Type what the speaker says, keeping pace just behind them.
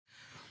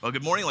Well,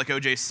 good morning. Like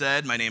OJ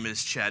said, my name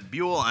is Chad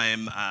Buell.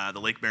 I'm the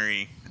Lake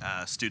Mary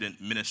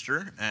student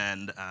minister,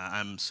 and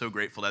I'm so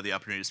grateful to have the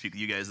opportunity to speak with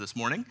you guys this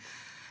morning.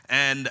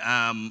 And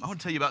I want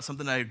to tell you about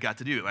something I got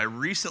to do. I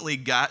recently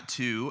got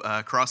to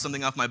cross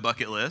something off my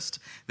bucket list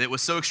that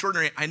was so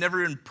extraordinary, I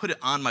never even put it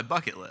on my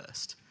bucket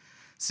list.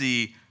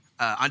 See,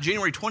 on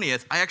January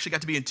 20th, I actually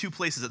got to be in two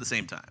places at the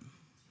same time.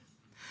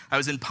 I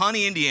was in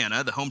Pawnee,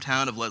 Indiana, the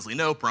hometown of Leslie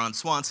Knope, Ron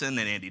Swanson,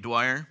 and Andy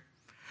Dwyer,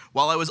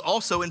 while I was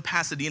also in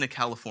Pasadena,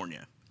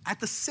 California, at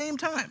the same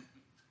time.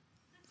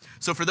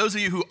 So for those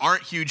of you who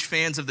aren't huge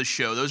fans of the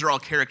show, those are all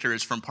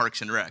characters from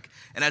Parks and Rec.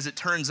 And as it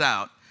turns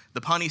out, the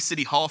Pawnee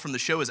City Hall from the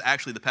show is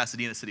actually the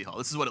Pasadena City Hall.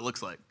 This is what it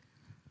looks like.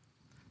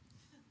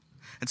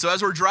 And so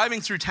as we're driving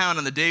through town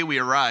on the day we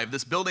arrived,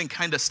 this building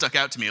kind of stuck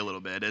out to me a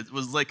little bit. It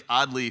was like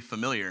oddly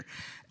familiar.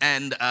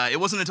 And it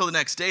wasn't until the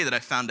next day that I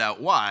found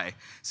out why.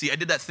 See, I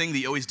did that thing that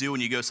you always do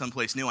when you go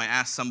someplace new. I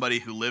asked somebody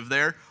who lived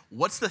there,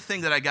 what's the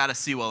thing that I got to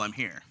see while I'm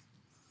here?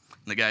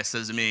 And the guy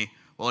says to me,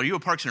 well, are you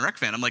a Parks and Rec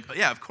fan? I'm like, oh,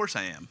 yeah, of course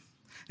I am. And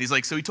he's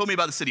like, so he told me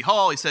about the City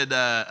Hall. He said,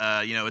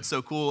 it's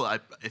so cool.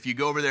 If you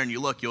go over there and you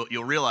look,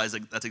 you'll realize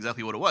that's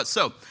exactly what it was.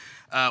 So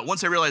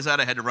once I realized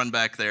that, I had to run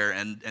back there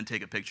and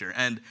take a picture.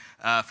 And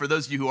for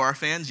those of you who are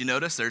fans, you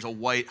notice there's a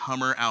white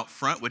Hummer out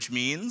front, which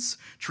means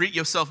Treat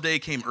Yourself Day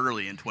came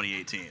early in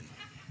 2018.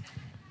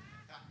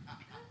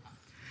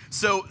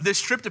 So this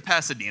trip to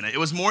Pasadena, it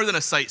was more than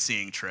a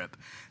sightseeing trip.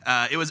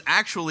 It was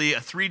actually a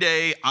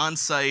 3-day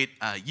on-site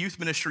youth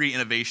ministry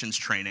innovations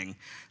training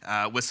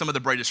with some of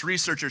the brightest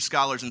researchers,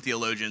 scholars, and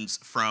theologians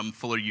from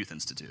Fuller Youth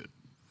Institute.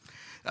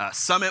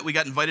 Summit, we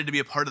got invited to be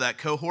a part of that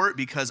cohort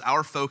because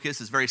our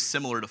focus is very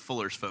similar to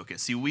Fuller's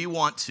focus. See, we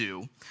want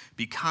to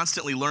be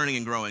constantly learning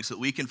and growing so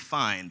that we can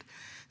find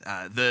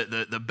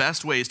the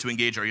best ways to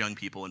engage our young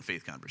people in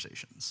faith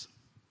conversations.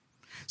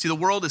 See, the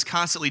world is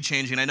constantly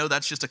changing. I know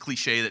that's just a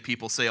cliche that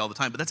people say all the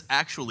time, but that's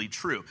actually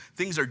true.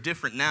 Things are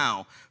different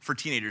now for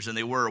teenagers than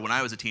they were when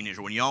I was a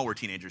teenager, when y'all were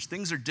teenagers.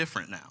 Things are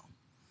different now.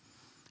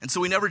 And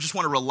so we never just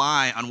want to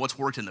rely on what's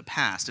worked in the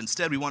past.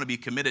 Instead, we want to be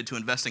committed to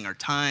investing our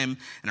time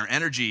and our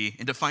energy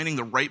into finding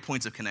the right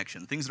points of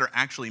connection, things that are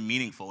actually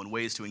meaningful and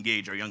ways to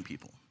engage our young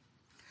people.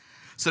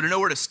 So to know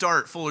where to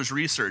start, Fuller's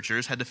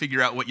researchers had to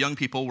figure out what young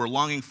people were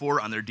longing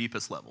for on their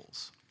deepest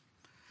levels.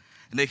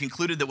 And they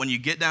concluded that when you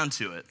get down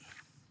to it,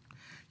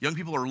 young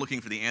people are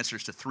looking for the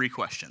answers to 3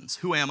 questions.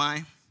 Who am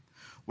I?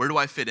 Where do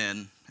I fit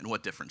in? And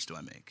what difference do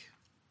I make?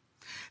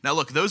 Now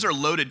look, those are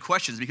loaded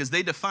questions because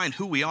they define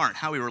who we are and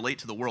how we relate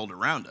to the world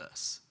around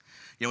us.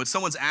 You know, when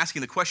someone's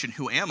asking the question,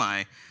 who am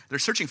I? They're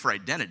searching for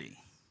identity.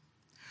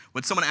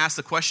 When someone asks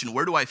the question,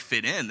 where do I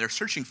fit in? They're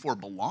searching for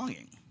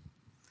belonging.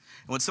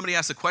 And when somebody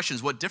asks the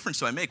questions, what difference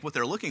do I make? What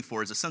they're looking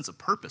for is a sense of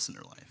purpose in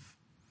their life.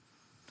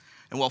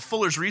 And while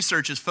Fuller's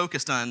research is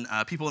focused on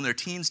people in their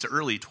teens to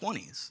early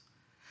 20s,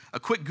 a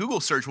quick Google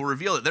search will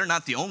reveal that they're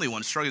not the only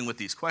ones struggling with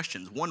these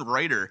questions. One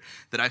writer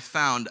that I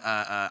found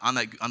on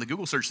the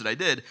Google search that I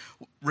did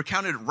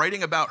recounted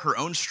writing about her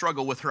own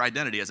struggle with her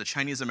identity as a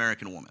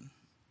Chinese-American woman.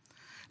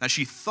 Now,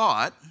 she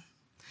thought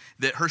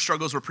that her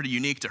struggles were pretty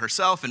unique to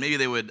herself, and maybe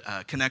they would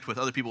connect with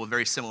other people with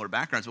very similar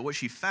backgrounds, but what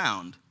she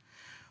found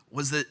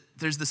was that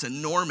there's this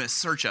enormous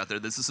search out there.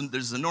 There's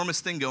this enormous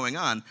thing going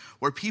on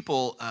where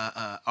people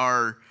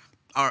are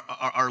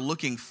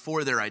looking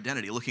for their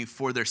identity, looking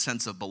for their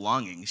sense of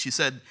belonging. She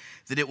said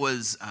that it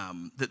was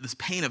that this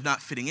pain of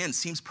not fitting in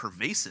seems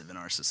pervasive in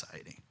our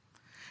society.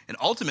 And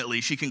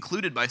ultimately, she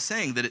concluded by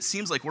saying that it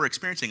seems like we're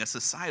experiencing a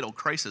societal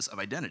crisis of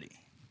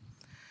identity.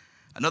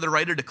 Another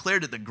writer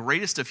declared that the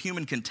greatest of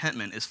human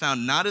contentment is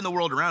found not in the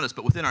world around us,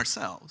 but within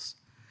ourselves,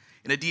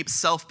 in a deep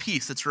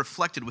self-peace that's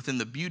reflected within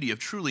the beauty of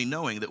truly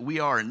knowing that we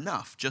are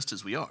enough just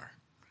as we are,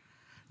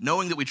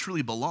 knowing that we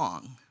truly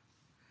belong,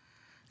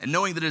 and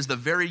knowing that it is the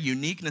very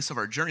uniqueness of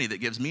our journey that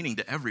gives meaning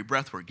to every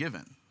breath we're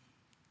given.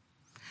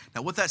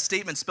 Now, what that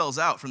statement spells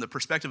out from the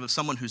perspective of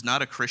someone who's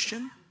not a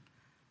Christian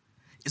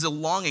is a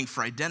longing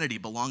for identity,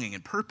 belonging,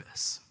 and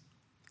purpose.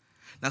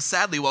 Now,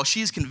 sadly, while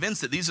she's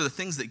convinced that these are the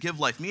things that give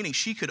life meaning,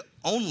 she could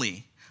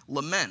only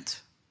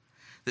lament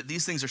that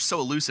these things are so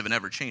elusive and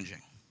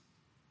ever-changing.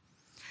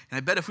 And I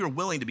bet if we were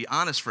willing to be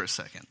honest for a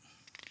second,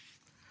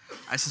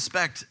 I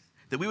suspect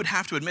that we would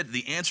have to admit that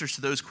the answers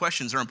to those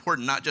questions are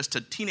important not just to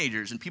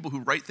teenagers and people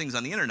who write things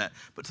on the internet,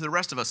 but to the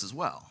rest of us as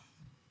well.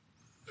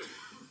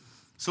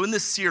 So in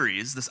this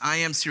series, this I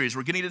Am series,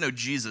 we're getting to know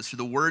Jesus through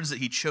the words that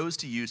he chose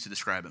to use to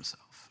describe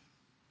himself.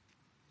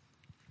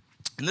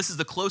 And this is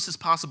the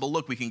closest possible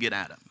look we can get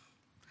at him.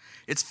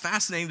 It's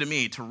fascinating to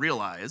me to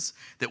realize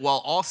that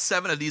while all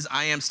 7 of these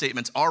I Am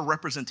statements are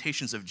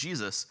representations of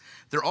Jesus,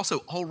 they're also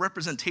all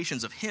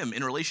representations of him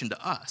in relation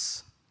to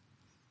us.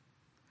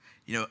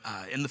 You know,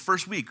 in the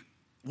first week,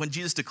 when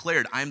Jesus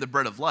declared, I am the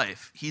bread of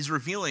life, he's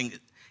revealing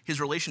his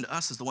relation to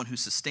us as the one who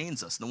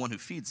sustains us and the one who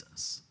feeds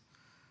us.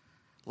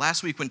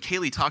 Last week, when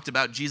Kaylee talked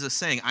about Jesus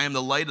saying, I am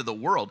the light of the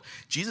world,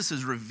 Jesus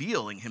is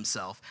revealing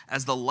himself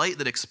as the light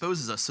that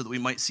exposes us so that we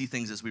might see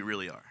things as we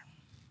really are.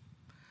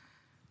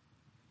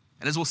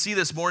 And as we'll see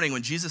this morning,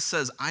 when Jesus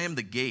says, I am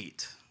the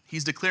gate,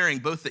 He's declaring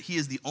both that he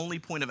is the only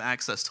point of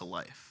access to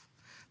life,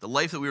 the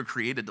life that we were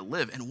created to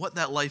live, and what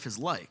that life is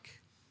like.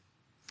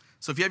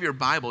 So if you have your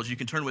Bibles, you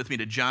can turn with me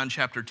to John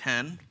chapter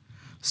 10,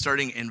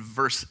 starting in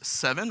verse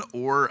 7,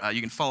 or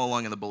you can follow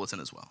along in the bulletin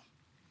as well.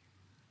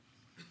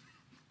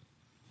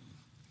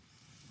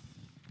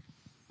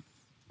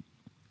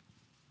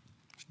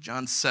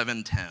 John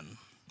 7:10.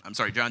 I'm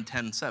sorry, John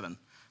 10:7.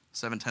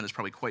 7:10 is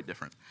probably quite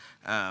different.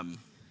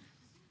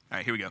 All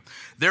right, here we go.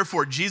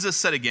 Therefore, Jesus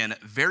said again,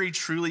 "Very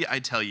truly I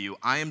tell you,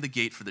 I am the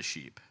gate for the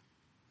sheep.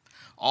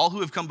 All who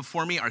have come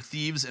before me are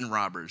thieves and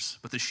robbers,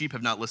 but the sheep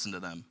have not listened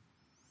to them.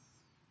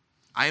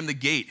 I am the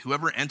gate.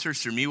 Whoever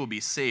enters through me will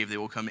be saved. They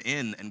will come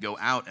in and go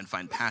out and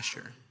find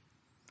pasture.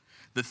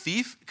 The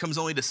thief comes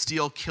only to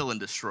steal, kill, and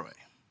destroy.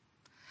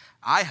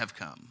 I have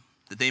come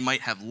that they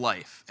might have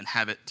life and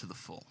have it to the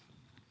full."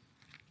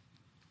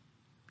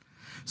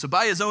 So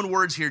by his own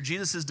words here,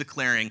 Jesus is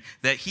declaring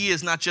that he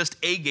is not just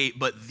a gate,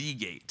 but the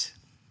gate.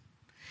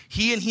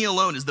 He and he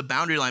alone is the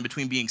boundary line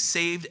between being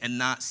saved and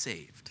not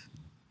saved.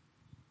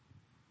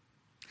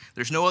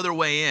 There's no other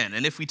way in.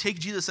 And if we take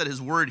Jesus at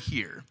his word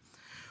here,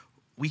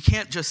 we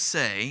can't just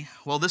say,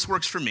 well, this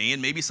works for me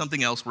and maybe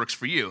something else works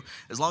for you.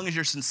 As long as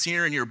you're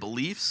sincere in your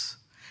beliefs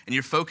and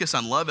your focus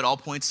on love, it all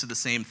points to the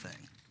same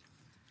thing.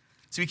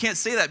 So you can't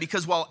say that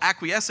because while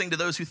acquiescing to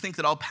those who think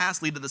that all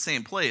paths lead to the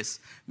same place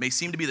may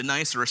seem to be the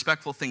nice or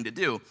respectful thing to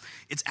do,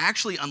 it's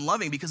actually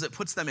unloving because it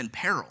puts them in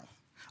peril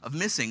of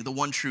missing the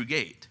one true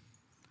gate.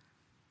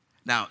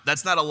 Now,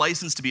 that's not a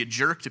license to be a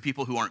jerk to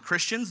people who aren't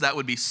Christians. That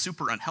would be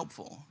super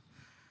unhelpful.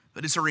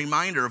 But it's a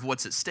reminder of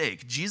what's at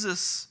stake.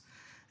 Jesus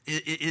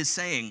is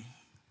saying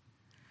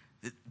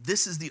that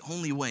this is the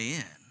only way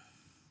in.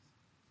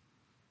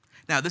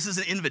 Now, this is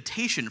an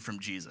invitation from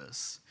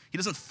Jesus. He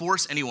doesn't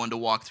force anyone to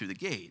walk through the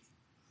gate.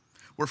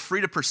 We're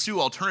free to pursue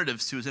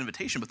alternatives to his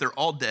invitation, but they're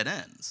all dead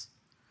ends.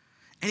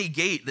 Any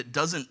gate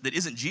that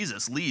isn't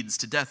Jesus leads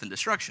to death and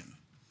destruction.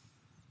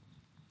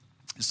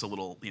 Just a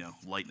little,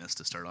 lightness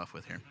to start off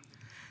with here.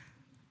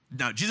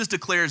 Now, Jesus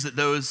declares that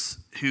those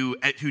who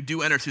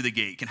do enter through the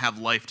gate can have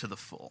life to the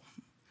full.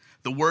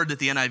 The word that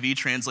the NIV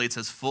translates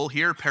as full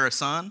here,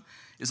 parason,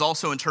 is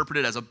also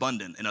interpreted as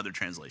abundant in other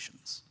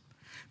translations.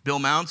 Bill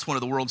Mounce, one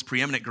of the world's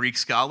preeminent Greek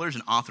scholars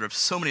and author of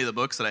so many of the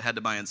books that I had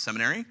to buy in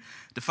seminary,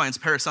 defines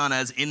parason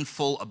as in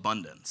full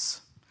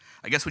abundance.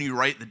 I guess when you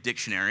write the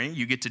dictionary,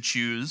 you get to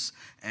choose,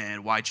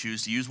 and why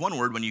choose to use one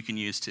word when you can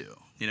use two?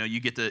 You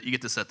get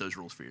to set those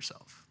rules for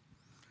yourself.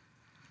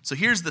 So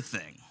here's the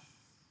thing.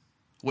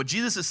 What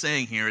Jesus is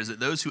saying here is that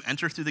those who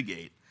enter through the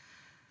gate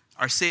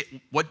are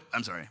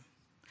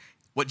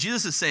What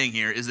Jesus is saying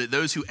here is that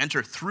those who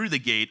enter through the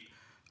gate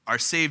are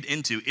saved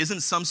into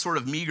isn't some sort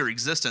of meager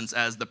existence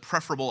as the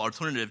preferable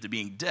alternative to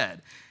being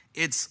dead.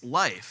 It's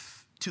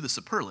life to the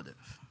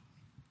superlative.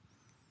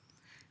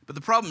 But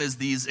the problem is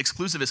these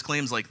exclusivist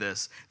claims like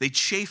this, they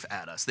chafe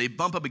at us. They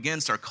bump up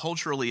against our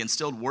culturally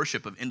instilled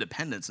worship of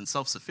independence and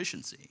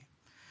self-sufficiency.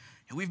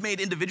 And we've made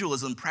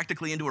individualism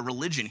practically into a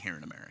religion here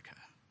in America.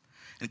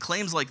 And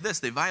claims like this,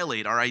 they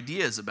violate our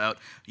ideas about,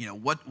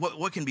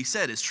 what can be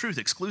said is truth,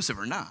 exclusive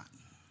or not.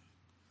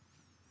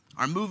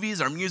 Our movies,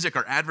 our music,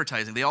 our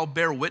advertising, they all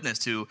bear witness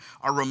to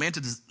our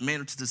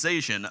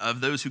romanticization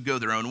of those who go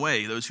their own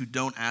way, those who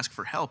don't ask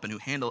for help and who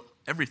handle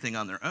everything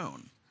on their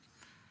own.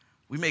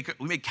 We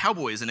make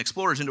cowboys and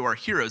explorers into our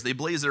heroes. They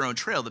blaze their own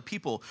trail. The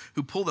people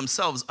who pull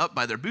themselves up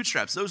by their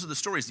bootstraps, those are the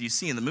stories that you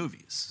see in the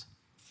movies.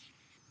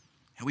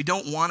 And we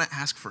don't want to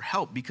ask for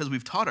help because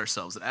we've taught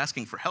ourselves that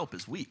asking for help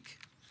is weak.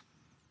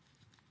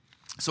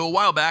 So a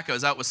while back, I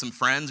was out with some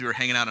friends. We were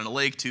hanging out on a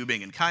lake,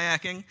 tubing and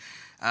kayaking.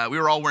 We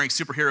were all wearing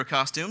superhero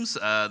costumes,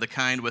 the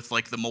kind with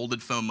like the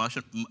molded foam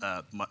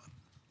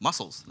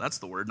muscles. That's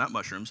the word, not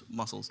mushrooms,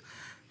 muscles.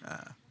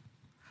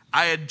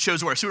 I had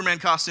chose to wear a Superman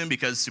costume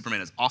because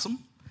Superman is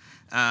awesome.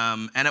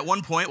 And at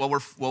one point, while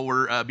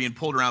we're being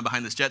pulled around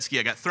behind this jet ski,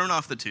 I got thrown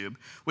off the tube,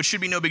 which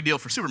should be no big deal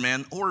for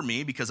Superman or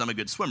me because I'm a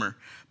good swimmer.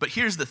 But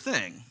here's the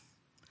thing.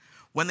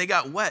 When they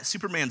got wet,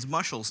 Superman's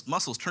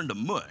muscles turned to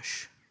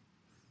mush.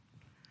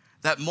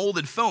 That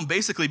molded foam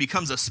basically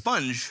becomes a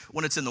sponge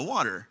when it's in the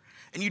water.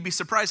 And you'd be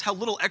surprised how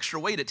little extra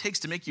weight it takes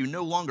to make you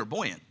no longer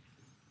buoyant.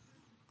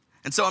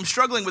 And so I'm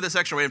struggling with this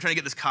extra weight. I'm trying to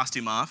get this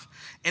costume off.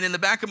 And in the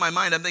back of my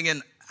mind, I'm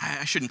thinking,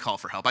 I shouldn't call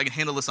for help. I can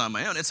handle this on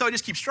my own. And so I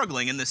just keep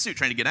struggling in this suit,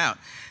 trying to get out.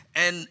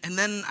 And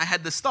then I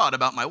had this thought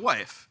about my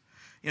wife.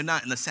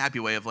 Not in the sappy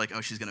way of like, oh,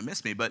 she's going to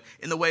miss me, but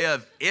in the way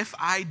of, if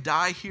I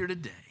die here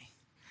today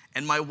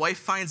and my wife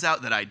finds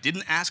out that I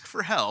didn't ask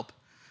for help,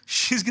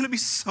 she's going to be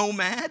so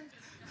mad.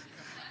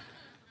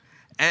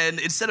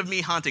 And instead of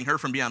me haunting her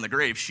from beyond the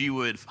grave, she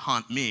would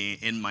haunt me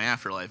in my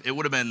afterlife. It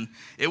would have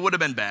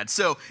been bad.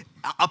 So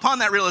upon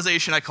that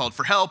realization, I called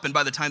for help. And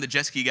by the time the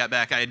jet ski got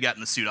back, I had gotten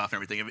the suit off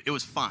and everything. It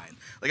was fine.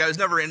 Like I was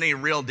never in any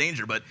real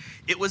danger. But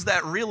it was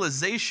that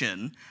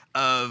realization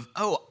of,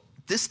 oh,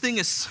 this thing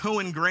is so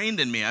ingrained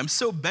in me. I'm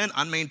so bent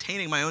on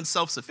maintaining my own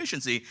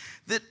self-sufficiency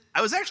that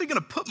I was actually going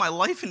to put my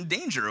life in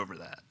danger over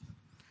that.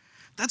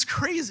 That's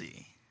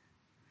crazy.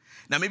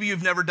 Now, maybe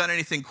you've never done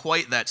anything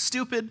quite that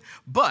stupid,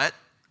 but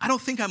I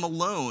don't think I'm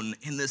alone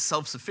in this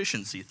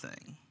self-sufficiency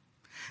thing.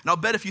 And I'll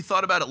bet if you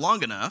thought about it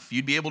long enough,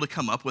 you'd be able to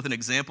come up with an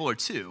example or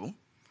two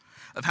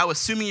of how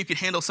assuming you could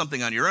handle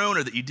something on your own,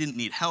 or that you didn't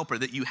need help, or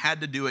that you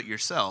had to do it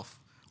yourself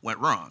went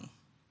wrong.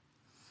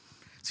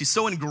 See,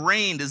 so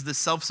ingrained is this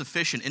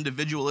self-sufficient,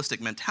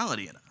 individualistic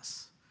mentality in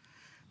us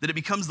that it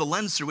becomes the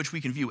lens through which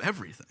we can view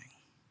everything.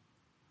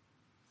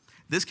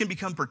 This can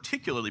become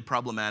particularly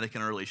problematic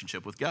in our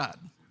relationship with God.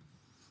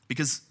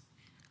 Because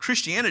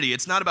Christianity,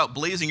 it's not about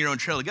blazing your own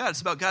trail to God,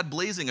 it's about God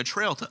blazing a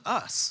trail to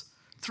us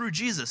through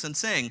Jesus and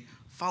saying,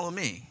 follow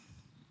me.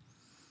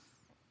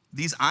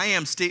 These I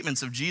am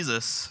statements of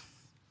Jesus,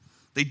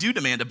 they do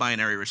demand a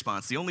binary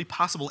response. The only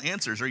possible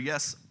answers are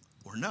yes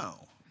or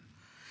no.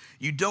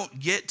 You don't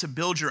get to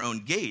build your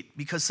own gate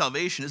because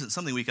salvation isn't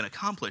something we can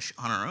accomplish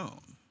on our own.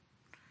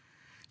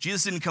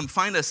 Jesus didn't come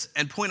find us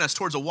and point us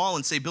towards a wall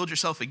and say, build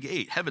yourself a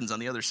gate. Heaven's on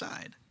the other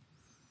side.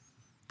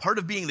 Part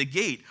of being the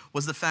gate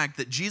was the fact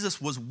that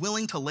Jesus was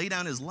willing to lay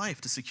down his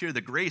life to secure the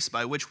grace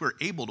by which we're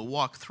able to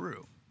walk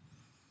through.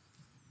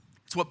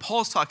 It's what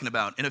Paul's talking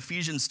about in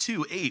Ephesians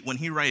 2:8 when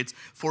he writes,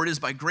 for it is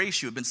by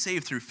grace you have been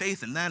saved through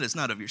faith, and that is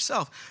not of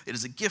yourself. It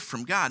is a gift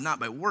from God, not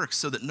by works,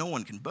 so that no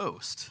one can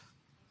boast.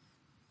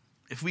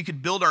 If we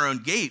could build our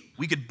own gate,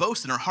 we could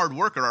boast in our hard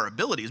work or our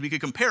abilities. We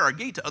could compare our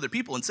gate to other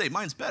people and say,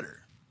 mine's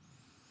better.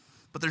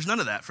 But there's none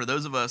of that for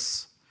those of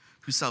us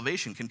whose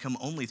salvation can come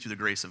only through the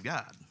grace of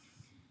God.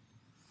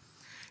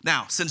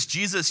 Now, since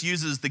Jesus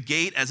uses the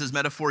gate as his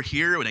metaphor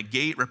here, when a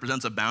gate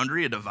represents a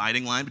boundary, a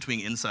dividing line between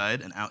inside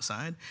and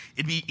outside,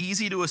 it'd be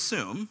easy to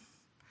assume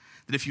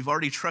that if you've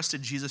already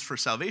trusted Jesus for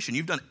salvation,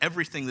 you've done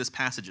everything this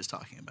passage is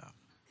talking about.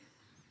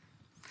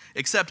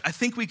 Except I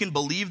think we can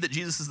believe that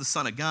Jesus is the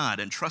Son of God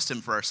and trust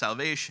him for our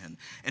salvation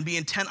and be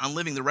intent on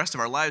living the rest of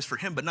our lives for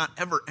him, but not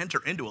ever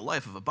enter into a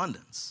life of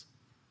abundance.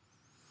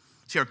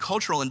 See, our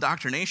cultural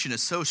indoctrination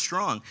is so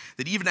strong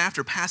that even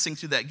after passing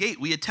through that gate,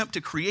 we attempt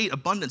to create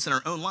abundance in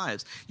our own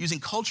lives using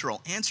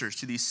cultural answers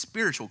to these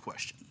spiritual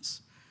questions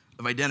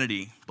of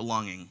identity,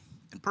 belonging,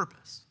 and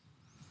purpose.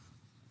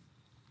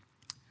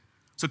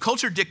 So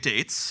culture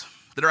dictates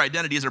that our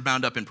identities are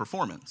bound up in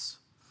performance.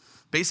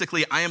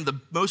 Basically, I am the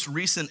most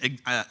recent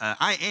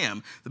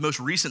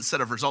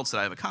set of results that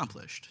I have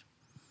accomplished.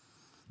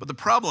 But the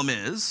problem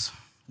is,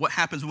 what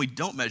happens when we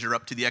don't measure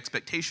up to the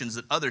expectations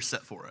that others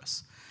set for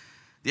us?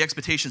 The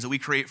expectations that we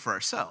create for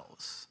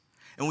ourselves,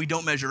 and we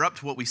don't measure up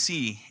to what we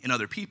see in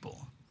other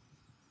people.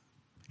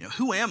 You know,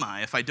 who am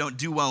I if I don't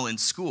do well in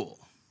school?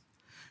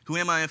 Who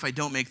am I if I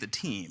don't make the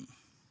team?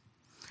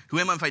 Who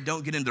am I if I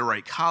don't get into the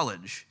right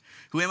college?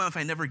 Who am I if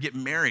I never get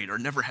married or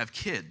never have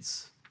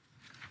kids?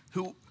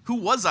 Who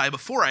was I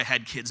before I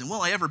had kids, and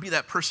will I ever be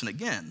that person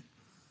again?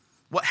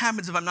 What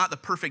happens if I'm not the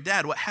perfect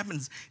dad? What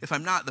happens if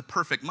I'm not the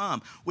perfect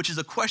mom? Which is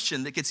a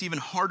question that gets even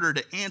harder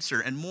to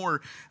answer and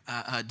more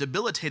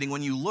debilitating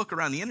when you look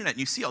around the internet and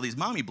you see all these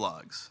mommy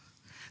blogs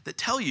that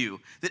tell you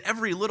that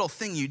every little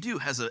thing you do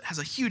has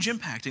a huge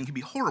impact and can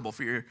be horrible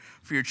for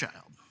your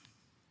child.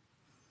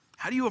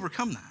 How do you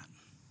overcome that?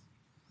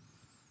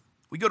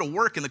 We go to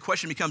work and the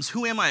question becomes,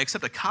 who am I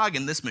except a cog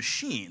in this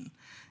machine?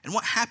 And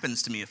what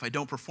happens to me if I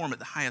don't perform at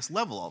the highest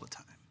level all the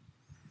time?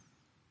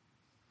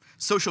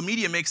 Social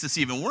media makes this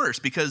even worse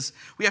because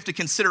we have to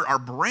consider our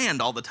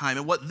brand all the time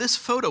and what this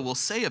photo will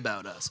say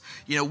about us.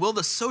 You know, will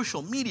the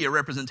social media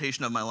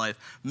representation of my life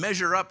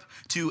measure up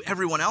to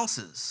everyone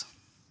else's?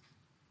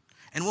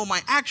 And will my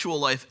actual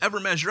life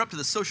ever measure up to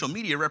the social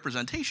media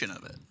representation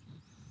of it?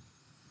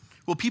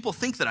 Will people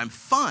think that I'm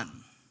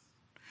fun?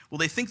 Will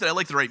they think that I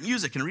like the right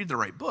music and read the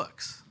right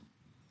books?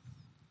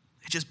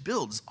 It just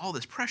builds all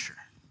this pressure.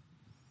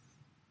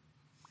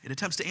 It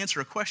attempts to answer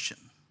a question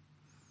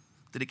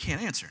that it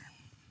can't answer.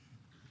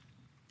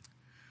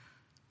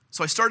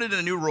 So I started in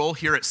a new role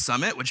here at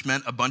Summit, which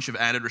meant a bunch of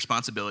added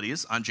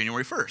responsibilities on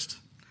January 1st.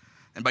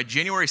 And by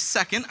January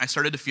 2nd, I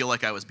started to feel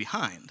like I was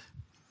behind.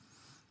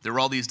 There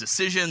were all these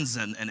decisions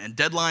and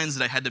deadlines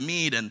that I had to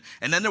meet, and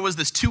then there was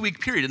this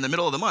 2-week period in the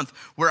middle of the month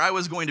where I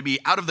was going to be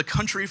out of the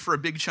country for a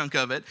big chunk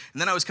of it,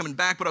 and then I was coming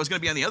back, but I was going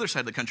to be on the other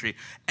side of the country.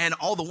 And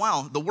all the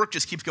while, the work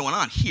just keeps going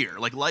on here.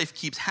 Like life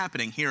keeps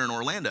happening here in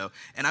Orlando,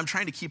 and I'm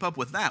trying to keep up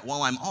with that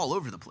while I'm all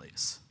over the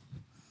place.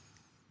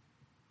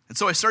 And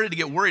so I started to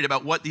get worried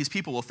about what these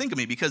people will think of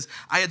me because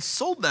I had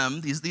sold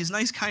them, these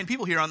nice, kind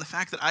people here, on the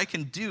fact that I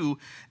can do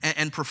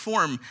and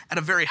perform at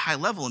a very high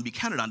level and be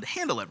counted on to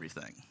handle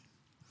everything.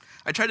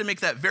 I tried to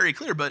make that very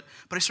clear, but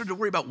I started to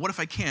worry about what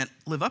if I can't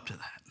live up to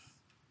that?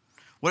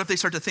 What if they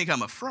start to think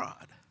I'm a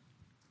fraud?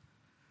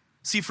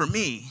 See, for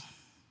me,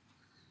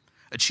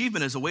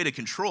 achievement is a way to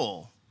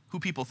control who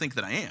people think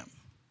that I am.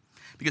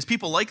 Because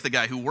people like the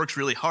guy who works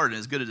really hard and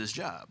is good at his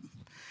job.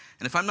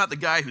 And if I'm not the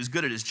guy who's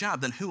good at his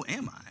job, then who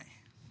am I?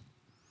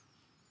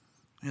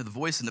 You know, the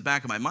voice in the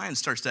back of my mind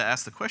starts to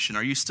ask the question,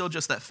 are you still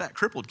just that fat,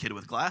 crippled kid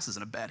with glasses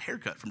and a bad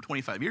haircut from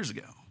 25 years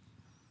ago?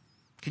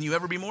 Can you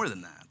ever be more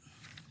than that?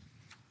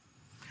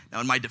 Now,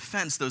 in my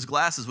defense, those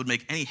glasses would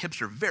make any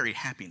hipster very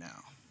happy now.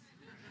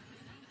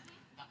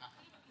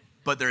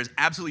 but there is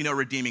absolutely no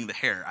redeeming the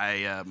hair.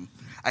 I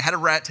had a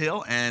rat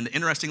tail, and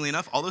interestingly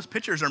enough, all those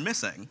pictures are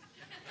missing.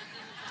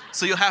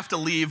 So you'll have to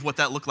leave what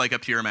that looked like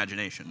up to your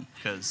imagination,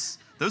 because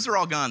those are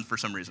all gone for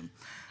some reason.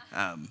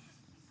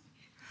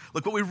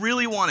 Look, what we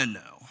really want to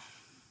know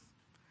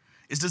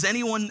is, does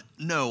anyone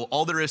know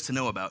all there is to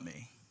know about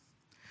me?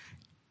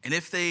 And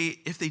if they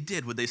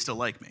did, would they still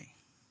like me?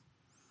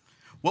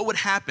 What would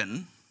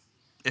happen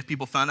if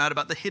people found out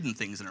about the hidden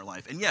things in our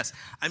life? And yes,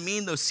 I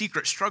mean those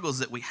secret struggles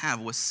that we have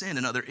with sin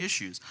and other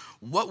issues.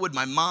 What would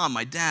my mom,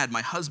 my dad,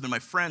 my husband, my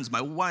friends,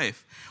 my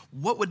wife,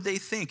 what would they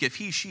think if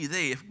he, she,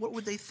 they, what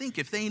would they think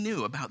if they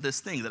knew about this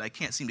thing that I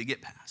can't seem to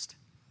get past?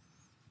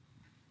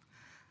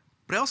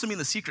 But I also mean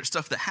the secret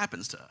stuff that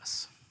happens to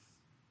us.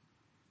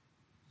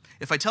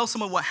 If I tell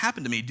someone what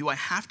happened to me, do I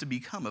have to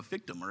become a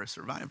victim or a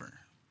survivor?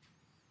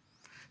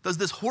 Does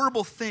this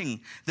horrible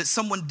thing that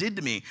someone did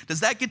to me,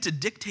 does that get to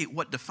dictate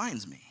what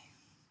defines me?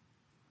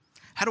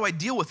 How do I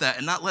deal with that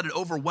and not let it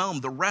overwhelm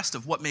the rest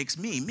of what makes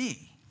me,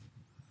 me?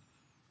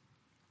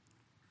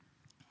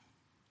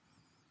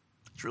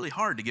 It's really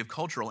hard to give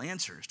cultural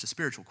answers to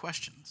spiritual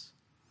questions.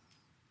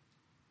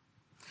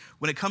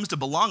 When it comes to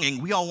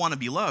belonging, we all want to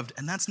be loved,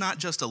 and that's not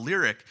just a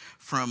lyric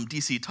from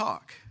DC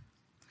Talk.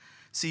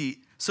 See,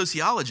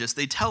 sociologists,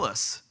 they tell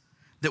us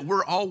that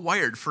we're all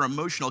wired for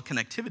emotional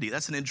connectivity.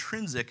 That's an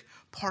intrinsic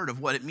part of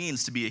what it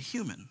means to be a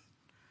human.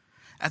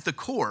 At the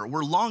core,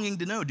 we're longing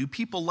to know, do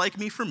people like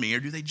me for me, or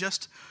do they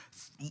just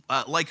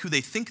like who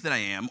they think that I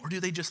am, or do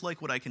they just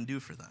like what I can do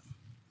for them?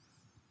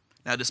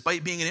 Now,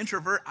 despite being an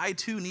introvert, I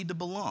too need to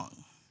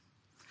belong.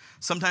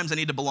 Sometimes I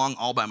need to belong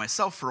all by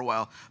myself for a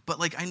while, but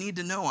I need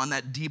to know on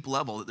that deep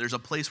level that there's a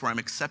place where I'm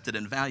accepted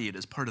and valued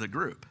as part of the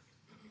group.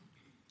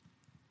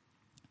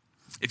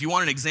 If you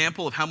want an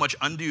example of how much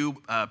undue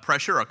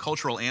pressure or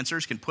cultural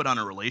answers can put on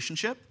a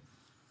relationship,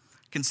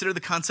 consider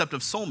the concept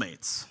of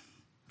soulmates.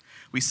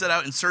 We set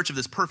out in search of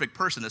this perfect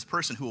person, this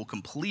person who will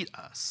complete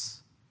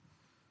us.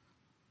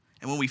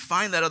 And when we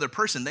find that other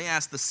person, they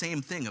ask the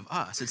same thing of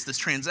us. It's this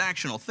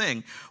transactional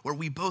thing where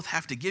we both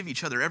have to give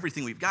each other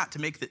everything we've got to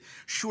make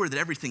sure that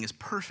everything is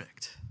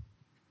perfect.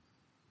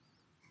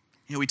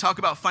 We talk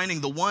about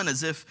finding the one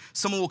as if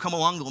someone will come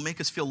along that will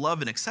make us feel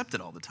loved and accepted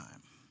all the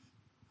time.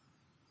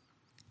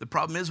 The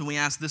problem is when we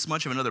ask this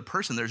much of another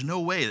person, there's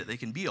no way that they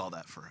can be all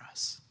that for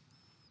us.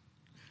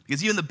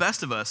 Because even the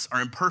best of us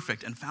are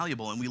imperfect and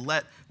fallible, and we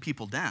let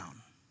people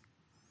down.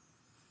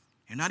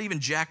 And not even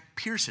Jack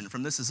Pearson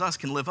from This Is Us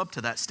can live up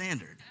to that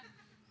standard.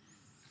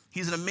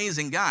 He's an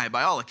amazing guy,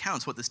 by all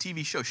accounts, what this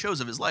TV show shows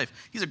of his life.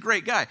 He's a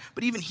great guy,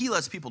 but even he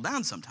lets people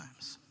down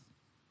sometimes.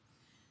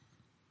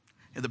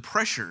 And the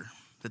pressure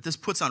that this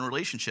puts on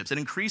relationships, it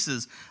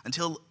increases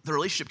until the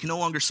relationship can no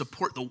longer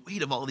support the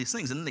weight of all of these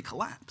things, and then they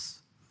collapse.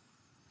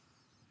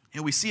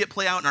 And we see it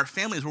play out in our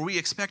families where we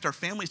expect our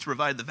families to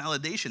provide the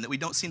validation that we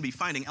don't seem to be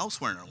finding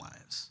elsewhere in our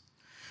lives.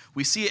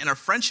 We see it in our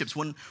friendships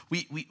when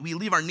we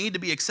leave our need to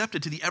be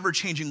accepted to the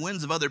ever-changing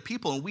whims of other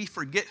people, and we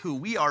forget who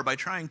we are by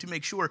trying to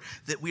make sure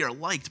that we are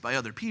liked by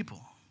other people.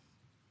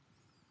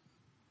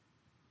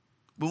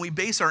 When we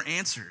base our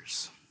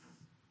answers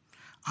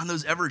on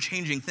those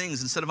ever-changing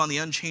things instead of on the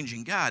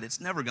unchanging God, it's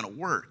never going to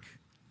work.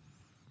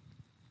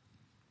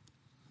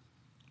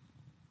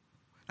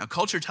 Now,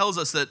 culture tells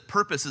us that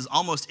purpose is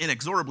almost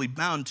inexorably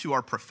bound to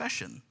our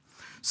profession.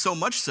 So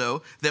much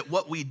so that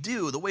what we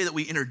do, the way that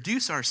we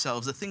introduce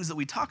ourselves, the things that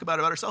we talk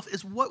about ourselves,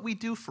 is what we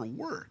do for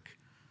work.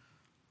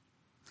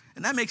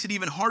 And that makes it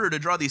even harder to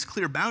draw these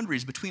clear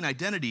boundaries between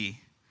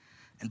identity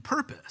and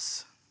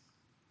purpose.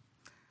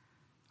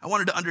 I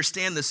wanted to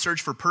understand this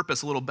search for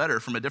purpose a little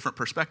better from a different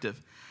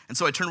perspective. And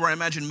so I turned where I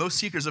imagine most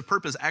seekers of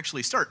purpose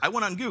actually start. I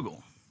went on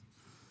Google.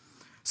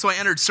 So I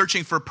entered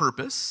searching for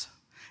purpose.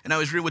 And I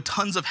was greeted with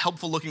tons of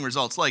helpful-looking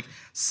results, like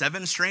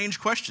 7 strange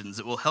questions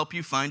that will help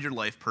you find your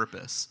life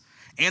purpose.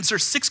 Answer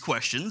 6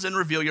 questions and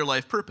reveal your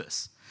life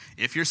purpose.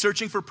 If you're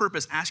searching for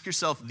purpose, ask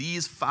yourself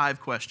these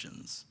 5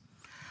 questions.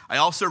 I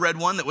also read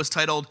one that was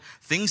titled,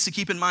 Things to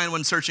Keep in Mind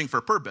When Searching for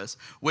Purpose,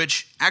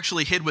 which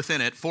actually hid within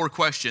it 4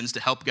 questions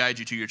to help guide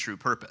you to your true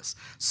purpose.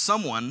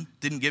 Someone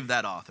didn't give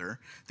that author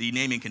the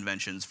naming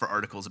conventions for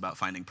articles about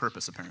finding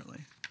purpose, apparently.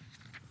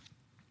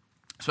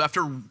 So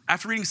after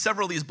reading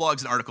several of these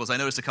blogs and articles, I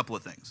noticed a couple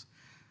of things.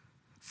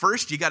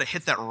 First, you got to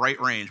hit that right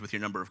range with your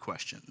number of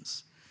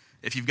questions.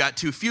 If you've got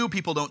too few,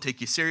 people don't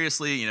take you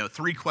seriously.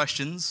 3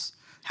 questions.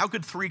 How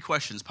could 3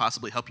 questions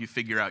possibly help you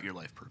figure out your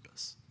life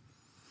purpose?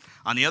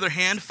 On the other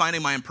hand,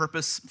 finding my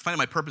purpose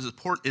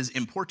is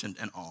important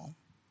and all,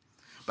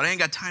 but I ain't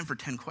got time for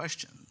 10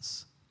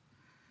 questions.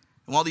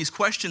 And while these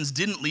questions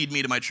didn't lead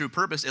me to my true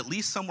purpose, at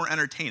least some were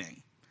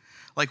entertaining.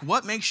 Like,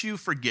 what makes you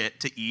forget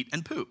to eat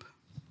and poop?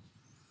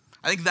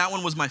 I think that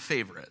one was my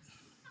favorite.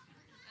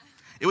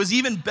 It was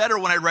even better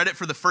when I read it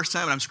for the first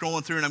time and I'm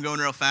scrolling through and I'm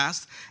going real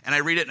fast and I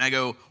read it and I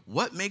go,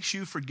 what makes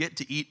you forget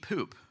to eat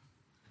poop?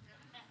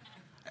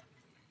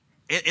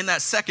 In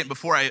that second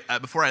before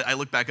I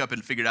looked back up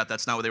and figured out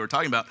that's not what they were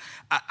talking about,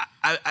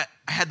 I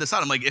had this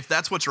thought. I'm like, if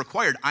that's what's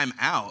required, I'm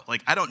out.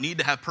 I don't need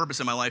to have purpose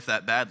in my life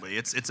that badly.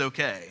 It's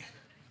okay.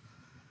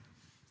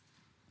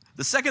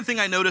 The second thing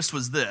I noticed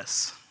was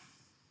this.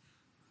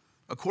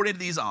 According to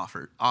these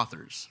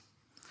authors,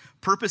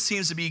 purpose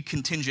seems to be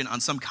contingent on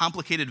some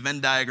complicated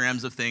Venn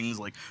diagrams of things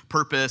like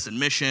purpose and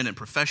mission and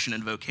profession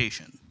and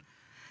vocation.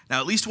 Now,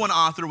 at least one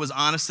author was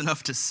honest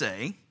enough to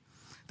say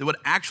that what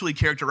actually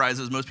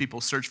characterizes most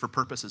people's search for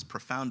purpose is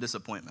profound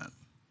disappointment.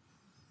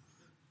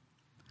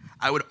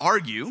 I would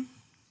argue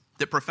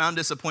that profound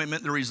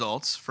disappointment that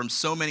results from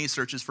so many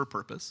searches for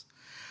purpose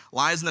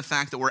lies in the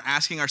fact that we're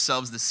asking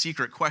ourselves the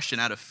secret question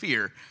out of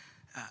fear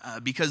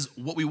because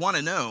what we want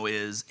to know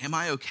is, am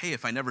I okay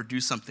if I never do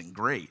something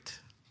great?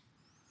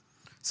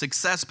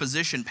 Success,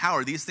 position,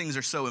 power, these things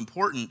are so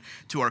important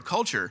to our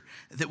culture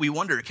that we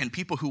wonder, can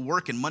people who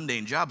work in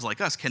mundane jobs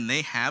like us, can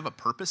they have a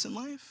purpose in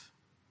life?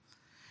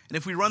 And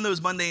if we run those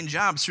mundane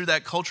jobs through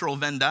that cultural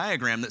Venn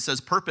diagram that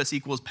says purpose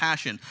equals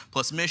passion,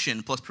 plus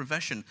mission, plus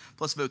profession,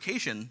 plus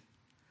vocation,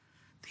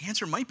 the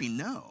answer might be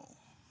no.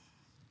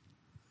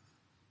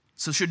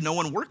 So should no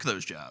one work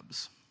those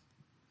jobs?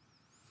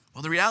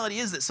 Well, the reality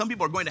is that some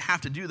people are going to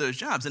have to do those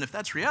jobs. And if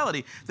that's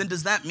reality, then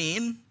does that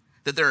mean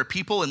that there are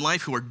people in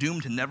life who are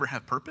doomed to never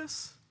have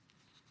purpose?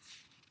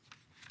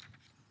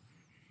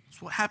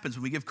 That's what happens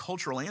when we give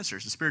cultural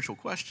answers to spiritual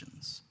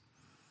questions.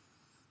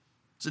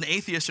 There's an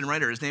atheist and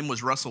writer. His name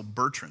was Russell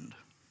Bertrand.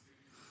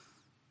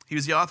 He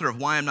was the author of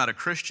Why I'm Not a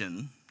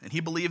Christian, and he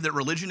believed that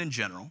religion in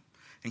general,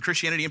 and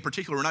Christianity in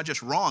particular, were not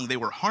just wrong, they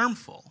were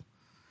harmful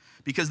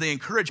because they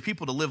encourage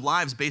people to live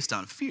lives based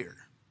on fear.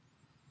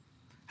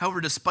 However,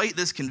 despite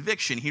this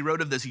conviction, he wrote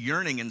of this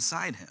yearning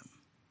inside him.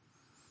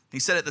 He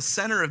said, at the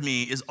center of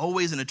me is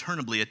always and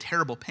eternally a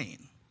terrible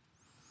pain,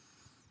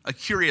 a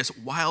curious,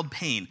 wild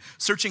pain,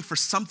 searching for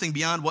something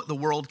beyond what the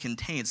world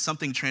contains,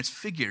 something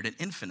transfigured and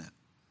infinite.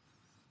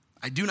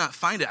 I do not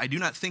find it. I do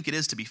not think it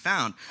is to be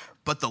found,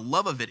 but the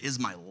love of it is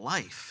my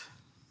life.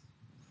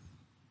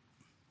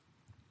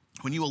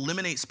 When you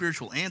eliminate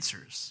spiritual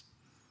answers,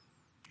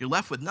 you're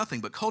left with nothing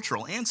but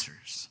cultural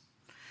answers.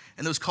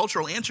 And those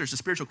cultural answers to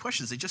spiritual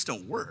questions, they just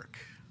don't work.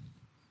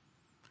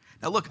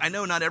 Now look, I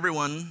know not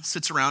everyone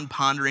sits around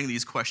pondering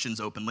these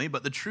questions openly,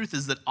 but the truth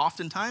is that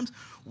oftentimes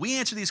we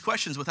answer these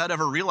questions without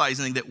ever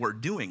realizing that we're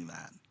doing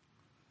that.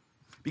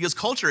 Because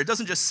culture, it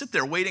doesn't just sit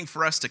there waiting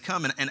for us to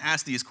come and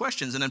ask these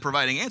questions and then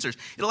providing answers.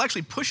 It'll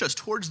actually push us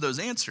towards those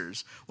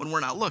answers when we're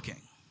not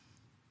looking.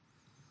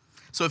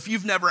 So if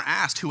you've never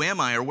asked, who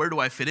am I, or where do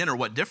I fit in, or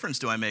what difference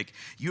do I make,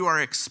 you are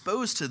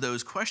exposed to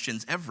those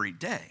questions every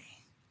day.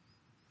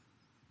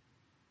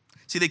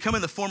 See, they come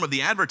in the form of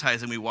the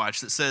advertising we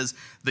watch that says,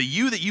 the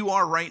you that you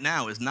are right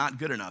now is not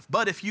good enough.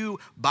 But if you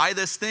buy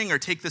this thing or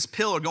take this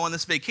pill or go on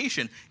this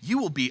vacation, you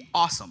will be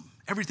awesome.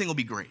 Everything will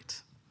be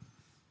great.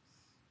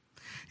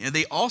 And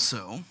they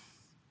also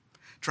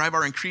drive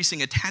our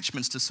increasing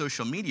attachments to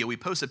social media. We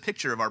post a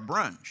picture of our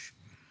brunch,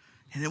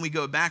 and then we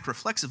go back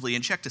reflexively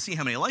and check to see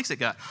how many likes it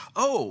got.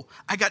 Oh,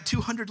 I got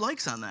 200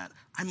 likes on that.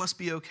 I must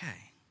be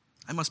okay.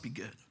 I must be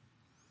good.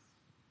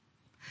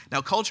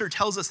 Now, culture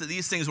tells us that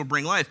these things will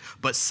bring life,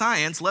 but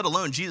science, let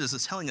alone Jesus,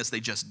 is telling us they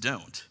just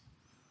don't.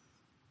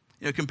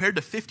 You know, compared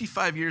to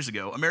 55 years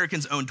ago,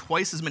 Americans own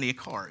twice as many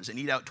cars and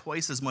eat out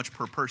twice as much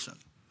per person.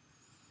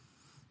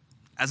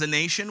 As a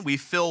nation, we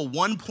fill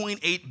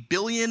 1.8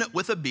 billion,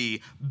 with a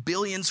B,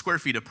 billion square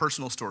feet of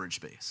personal storage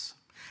space.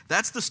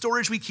 That's the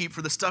storage we keep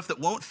for the stuff that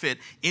won't fit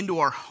into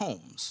our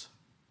homes.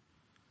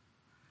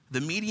 The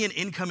median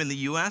income in the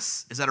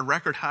U.S. is at a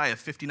record high of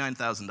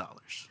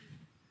 $59,000.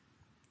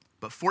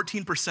 But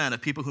 14%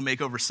 of people who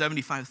make over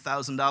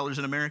 $75,000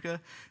 in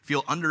America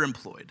feel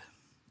underemployed,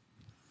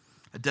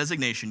 a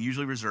designation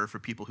usually reserved for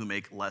people who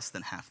make less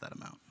than half that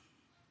amount.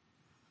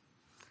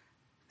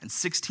 And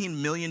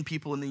 16 million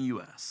people in the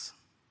U.S.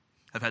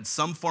 have had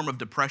some form of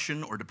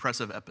depression or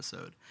depressive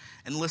episode.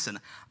 And listen,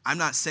 I'm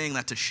not saying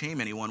that to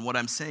shame anyone. What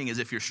I'm saying is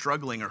if you're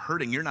struggling or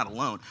hurting, you're not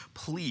alone.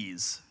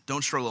 Please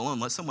don't struggle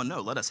alone. Let someone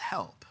know. Let us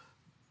help.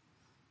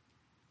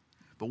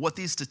 But what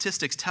these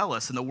statistics tell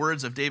us, in the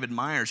words of David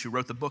Myers, who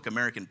wrote the book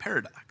American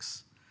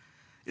Paradox,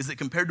 is that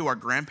compared to our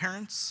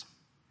grandparents,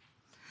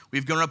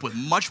 we've grown up with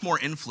much more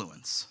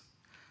influence,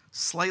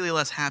 slightly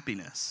less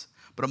happiness,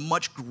 but a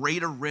much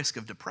greater risk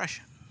of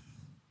depression.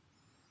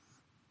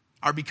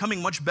 Our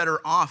becoming much better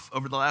off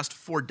over the last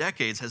 4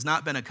 decades has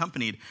not been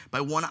accompanied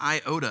by one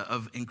iota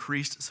of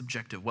increased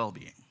subjective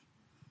well-being.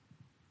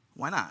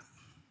 Why not?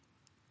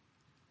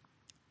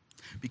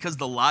 Because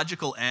the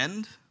logical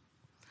end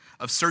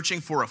of searching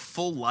for a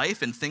full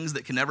life and things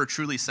that can never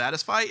truly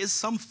satisfy is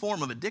some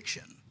form of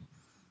addiction.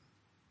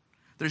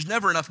 There's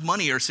never enough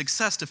money or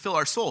success to fill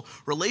our soul.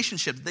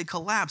 Relationships, they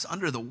collapse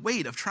under the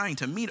weight of trying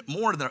to meet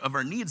more of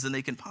our needs than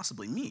they can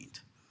possibly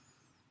meet.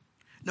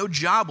 No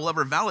job will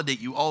ever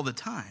validate you all the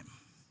time.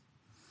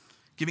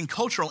 Giving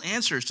cultural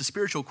answers to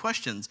spiritual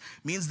questions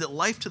means that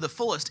life to the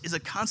fullest is a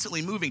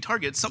constantly moving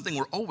target. It's something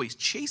we're always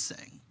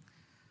chasing.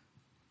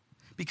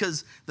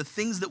 Because the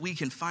things that we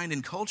can find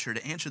in culture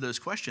to answer those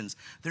questions,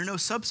 they're no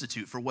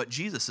substitute for what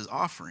Jesus is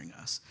offering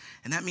us.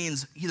 And that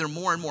means either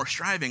more and more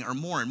striving or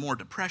more and more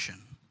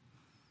depression.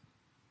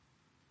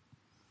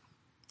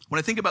 When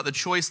I think about the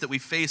choice that we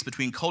face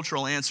between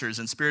cultural answers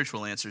and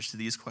spiritual answers to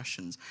these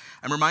questions,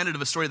 I'm reminded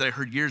of a story that I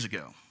heard years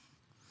ago.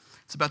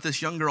 It's about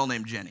this young girl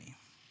named Jenny.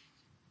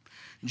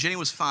 And Jenny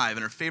was 5,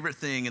 and her favorite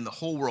thing in the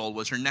whole world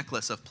was her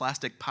necklace of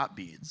plastic pop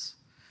beads.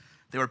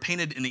 They were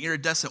painted in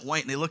iridescent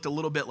white, and they looked a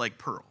little bit like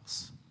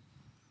pearls.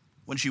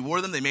 When she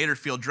wore them, they made her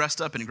feel dressed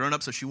up and grown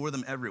up, so she wore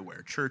them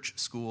everywhere, church,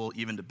 school,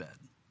 even to bed.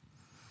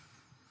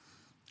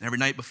 And every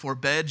night before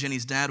bed,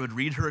 Jenny's dad would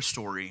read her a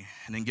story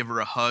and then give her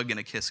a hug and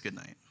a kiss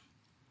goodnight.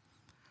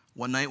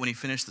 One night when he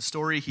finished the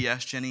story, he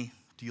asked Jenny,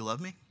 "Do you love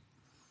me?"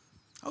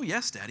 "Oh,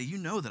 yes, Daddy, you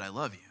know that I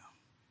love you."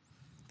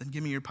 "Then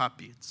give me your pop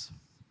beads."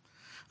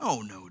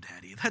 "Oh, no,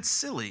 Daddy, that's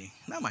silly.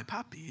 Not my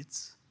pop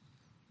beads."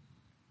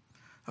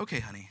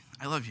 "Okay, honey,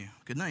 I love you.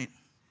 Good night."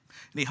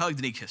 And he hugged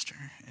and he kissed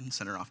her and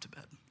sent her off to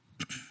bed.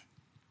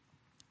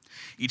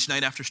 Each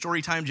night after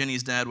story time,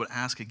 Jenny's dad would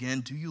ask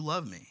again, "Do you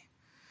love me?"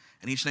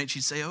 And each night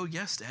she'd say, "Oh,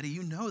 yes, Daddy,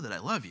 you know that I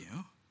love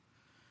you."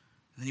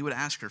 And then he would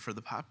ask her for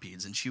the pop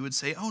beads, and she would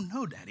say, "Oh,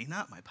 no, Daddy,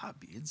 not my pop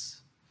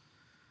beads."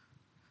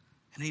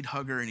 And he'd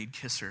hug her and he'd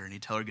kiss her and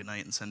he'd tell her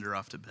goodnight and send her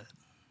off to bed.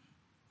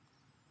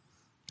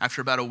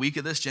 After about a week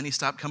of this, Jenny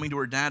stopped coming to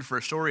her dad for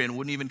a story and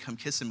wouldn't even come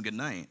kiss him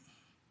goodnight.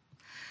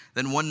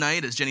 Then one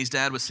night, as Jenny's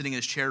dad was sitting in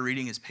his chair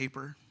reading his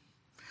paper,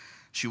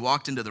 she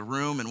walked into the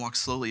room and walked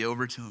slowly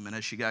over to him, and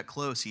as she got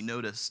close, he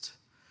noticed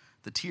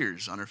the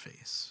tears on her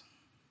face.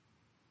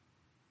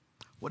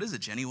 "What is it,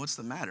 Jenny? What's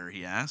the matter?"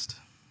 he asked.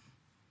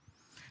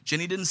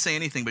 Jenny didn't say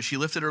anything, but she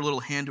lifted her little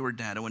hand to her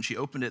dad, and when she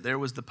opened it, there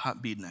was the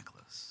pop bead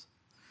necklace.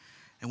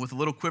 And with a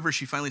little quiver,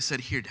 she finally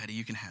said, "Here, Daddy,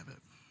 you can have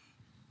it."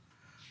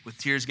 With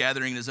tears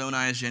gathering in his own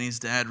eyes, Jenny's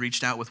dad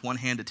reached out with one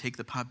hand to take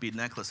the pop bead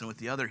necklace, and with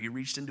the other, he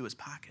reached into his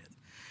pocket.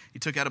 He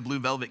took out a blue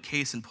velvet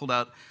case and pulled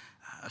out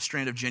a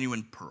strand of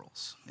genuine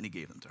pearls, and he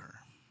gave them to her.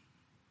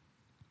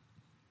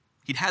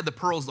 He'd had the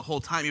pearls the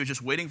whole time. He was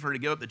just waiting for her to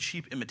give up the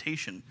cheap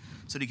imitation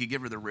so that he could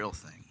give her the real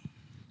thing.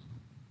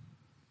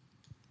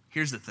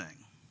 Here's the thing.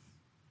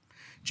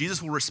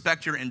 Jesus will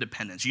respect your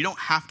independence. You don't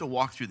have to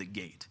walk through the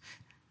gate.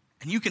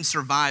 And you can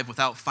survive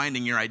without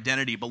finding your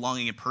identity,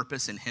 belonging, and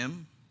purpose in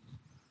him.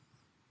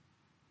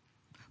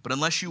 But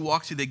unless you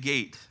walk through the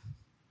gate,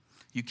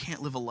 you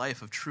can't live a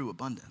life of true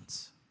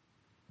abundance.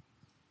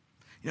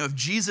 You know, if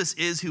Jesus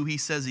is who he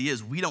says he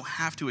is, we don't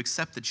have to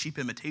accept the cheap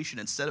imitation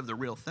instead of the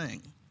real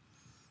thing.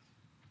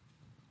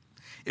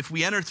 If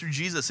we enter through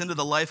Jesus into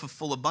the life of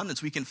full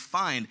abundance, we can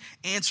find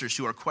answers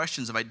to our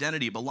questions of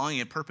identity, belonging,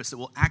 and purpose that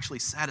will actually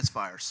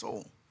satisfy our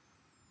soul.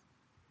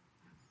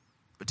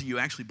 But do you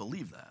actually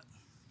believe that?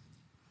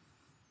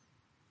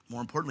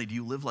 More importantly, do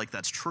you live like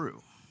that's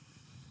true?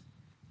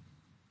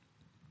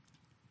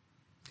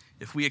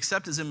 If we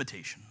accept his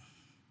invitation,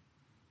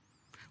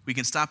 we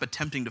can stop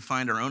attempting to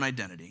find our own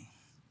identity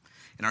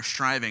in our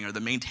striving or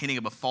the maintaining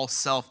of a false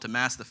self to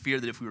mask the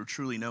fear that if we were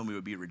truly known, we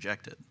would be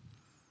rejected.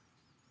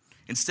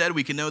 Instead,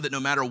 we can know that no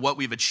matter what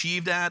we've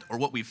achieved at or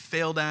what we've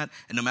failed at,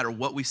 and no matter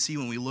what we see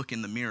when we look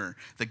in the mirror,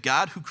 the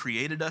God who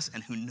created us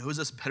and who knows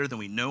us better than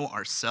we know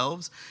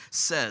ourselves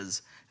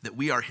says that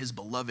we are his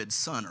beloved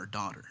son or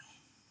daughter.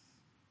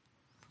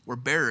 We're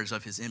bearers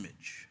of his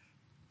image.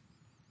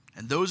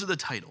 And those are the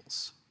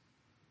titles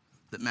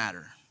that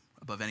matter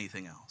above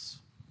anything else.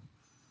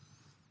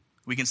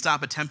 We can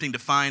stop attempting to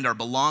find our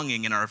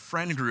belonging in our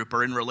friend group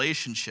or in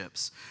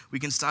relationships. We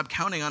can stop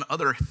counting on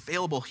other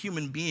fallible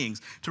human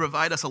beings to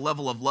provide us a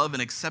level of love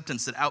and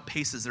acceptance that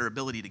outpaces their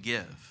ability to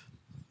give.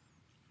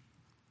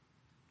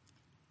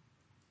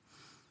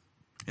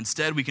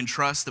 Instead, we can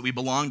trust that we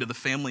belong to the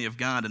family of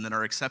God and that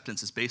our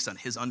acceptance is based on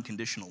his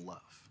unconditional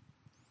love.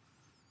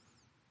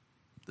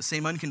 The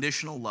same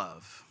unconditional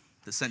love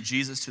that sent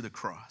Jesus to the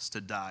cross to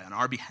die on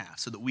our behalf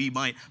so that we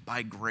might,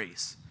 by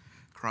grace,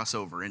 cross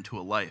over into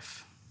a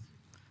life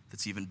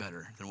that's even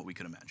better than what we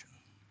could imagine.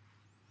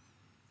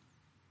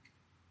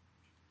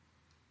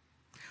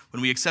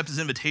 When we accept his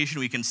invitation,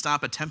 we can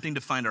stop attempting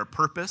to find our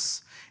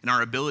purpose and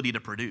our ability to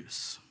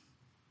produce.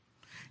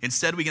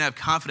 Instead, we can have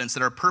confidence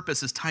that our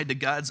purpose is tied to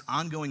God's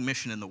ongoing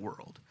mission in the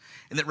world,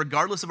 and that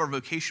regardless of our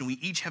vocation, we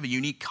each have a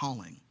unique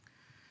calling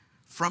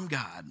from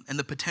God and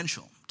the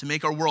potential to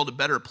make our world a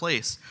better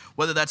place,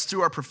 whether that's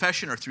through our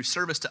profession or through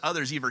service to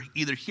others,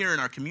 either here in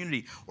our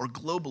community or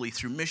globally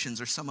through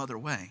missions or some other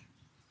way.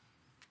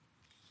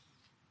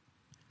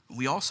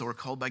 We also are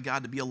called by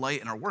God to be a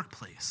light in our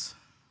workplace.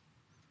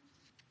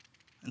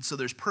 And so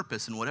there's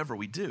purpose in whatever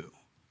we do.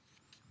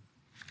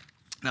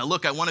 Now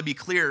look, I want to be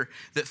clear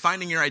that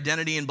finding your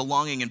identity and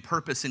belonging and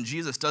purpose in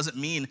Jesus doesn't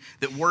mean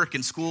that work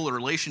and school or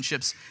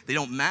relationships, they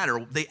don't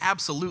matter. They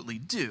absolutely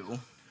do.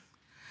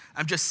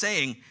 I'm just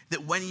saying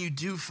that when you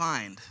do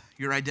find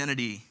your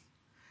identity,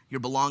 your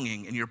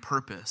belonging, and your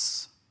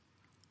purpose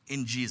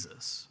in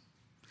Jesus,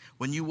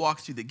 when you walk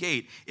through the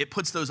gate, it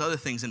puts those other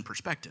things in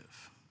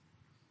perspective.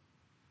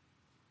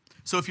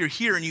 So if you're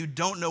here and you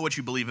don't know what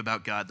you believe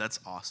about God, that's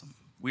awesome.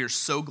 We are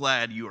so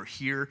glad you are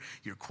here.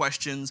 Your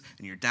questions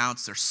and your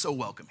doubts, they're so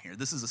welcome here.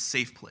 This is a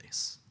safe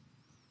place.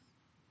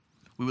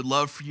 We would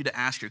love for you to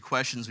ask your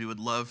questions. We would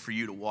love for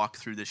you to walk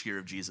through this year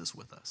of Jesus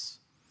with us.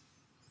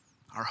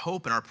 Our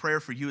hope and our prayer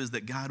for you is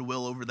that God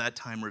will, over that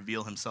time,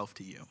 reveal himself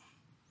to you.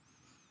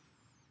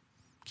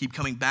 Keep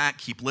coming back,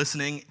 keep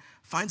listening.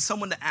 Find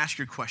someone to ask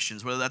your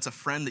questions, whether that's a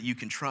friend that you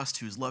can trust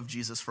who's loved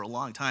Jesus for a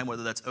long time,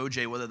 whether that's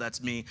OJ, whether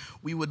that's me.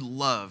 We would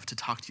love to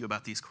talk to you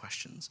about these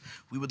questions.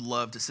 We would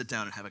love to sit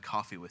down and have a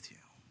coffee with you.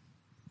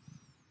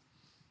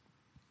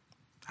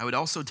 I would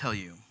also tell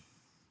you,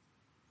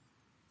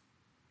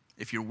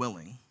 if you're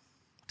willing,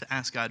 to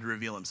ask God to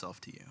reveal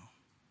himself to you.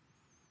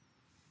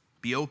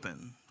 Be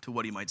open to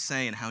what he might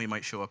say and how he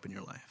might show up in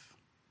your life.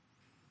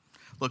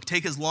 Look,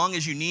 take as long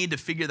as you need to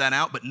figure that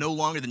out, but no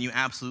longer than you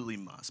absolutely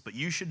must. But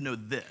you should know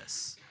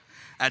this.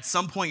 At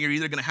some point, you're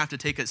either going to have to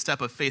take a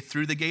step of faith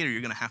through the gate or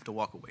you're going to have to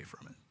walk away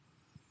from it.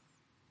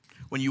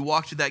 When you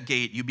walk through that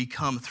gate, you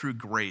become, through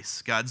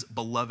grace, God's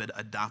beloved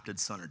adopted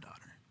son or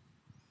daughter.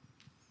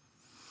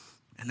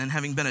 And then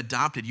having been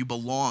adopted, you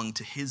belong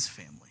to his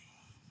family.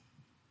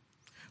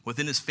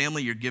 Within his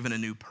family, you're given a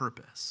new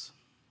purpose.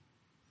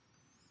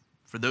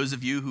 For those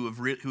of you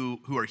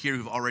who are here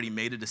who've already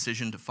made a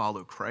decision to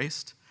follow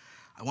Christ,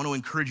 I want to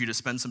encourage you to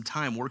spend some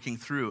time working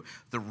through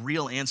the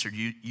real answer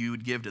you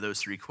would give to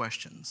those three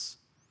questions.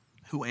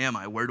 Who am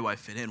I? Where do I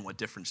fit in? What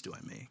difference do I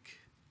make?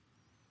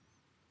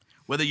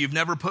 Whether you've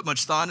never put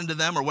much thought into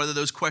them or whether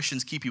those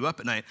questions keep you up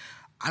at night,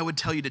 I would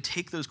tell you to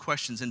take those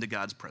questions into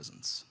God's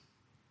presence.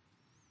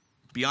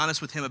 Be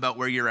honest with him about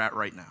where you're at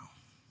right now.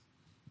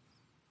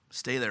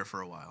 Stay there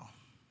for a while.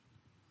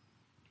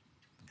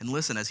 And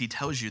listen as he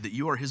tells you that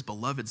you are his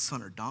beloved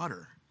son or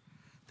daughter,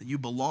 that you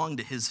belong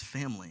to his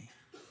family,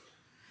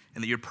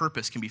 and that your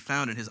purpose can be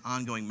found in his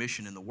ongoing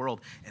mission in the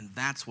world, and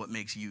that's what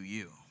makes you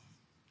you.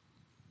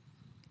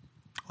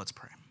 Let's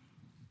pray.